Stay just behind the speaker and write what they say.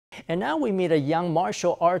And now we meet a young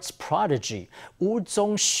martial arts prodigy.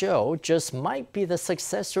 Tsung-hsiu just might be the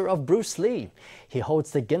successor of Bruce Lee. He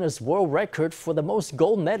holds the Guinness World Record for the most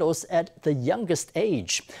gold medals at the youngest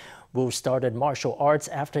age. Wu started martial arts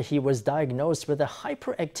after he was diagnosed with a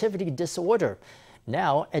hyperactivity disorder.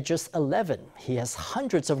 Now, at just 11, he has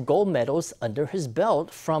hundreds of gold medals under his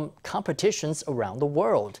belt from competitions around the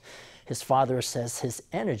world. His father says his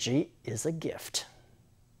energy is a gift.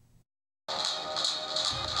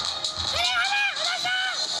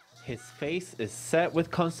 His face is set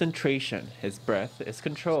with concentration, his breath is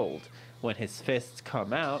controlled. When his fists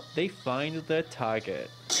come out, they find their target.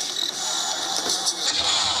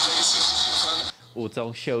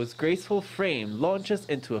 Tsung-hsiu's graceful frame launches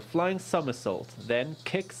into a flying somersault, then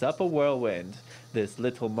kicks up a whirlwind. This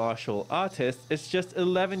little martial artist is just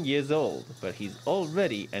 11 years old, but he's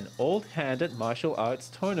already an old hand at martial arts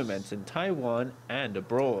tournaments in Taiwan and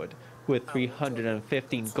abroad. With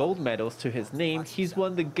 315 gold medals to his name, he's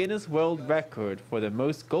won the Guinness World Record for the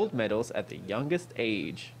most gold medals at the youngest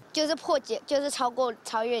age.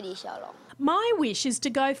 My wish is to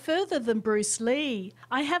go further than Bruce Lee.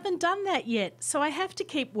 I haven't done that yet, so I have to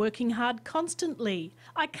keep working hard constantly.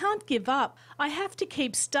 I can't give up. I have to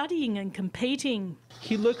keep studying and competing.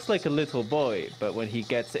 He looks like a little boy, but when he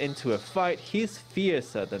gets into a fight, he's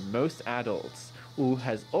fiercer than most adults. Wu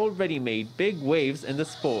has already made big waves in the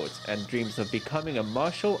sport and dreams of becoming a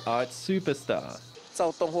martial arts superstar.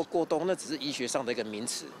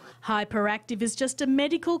 Hyperactive is just a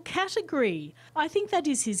medical category. I think that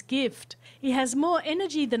is his gift. He has more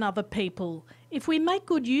energy than other people. If we make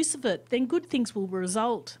good use of it, then good things will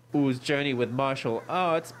result. Wu's journey with martial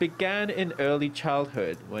arts began in early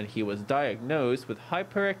childhood when he was diagnosed with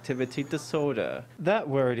hyperactivity disorder. That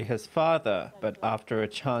worried his father, but after a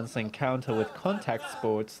chance encounter with contact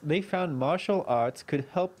sports, they found martial arts could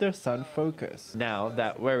help their son focus. Now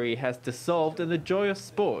that worry has dissolved in the joy of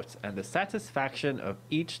sports and the satisfaction of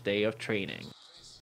each day of training.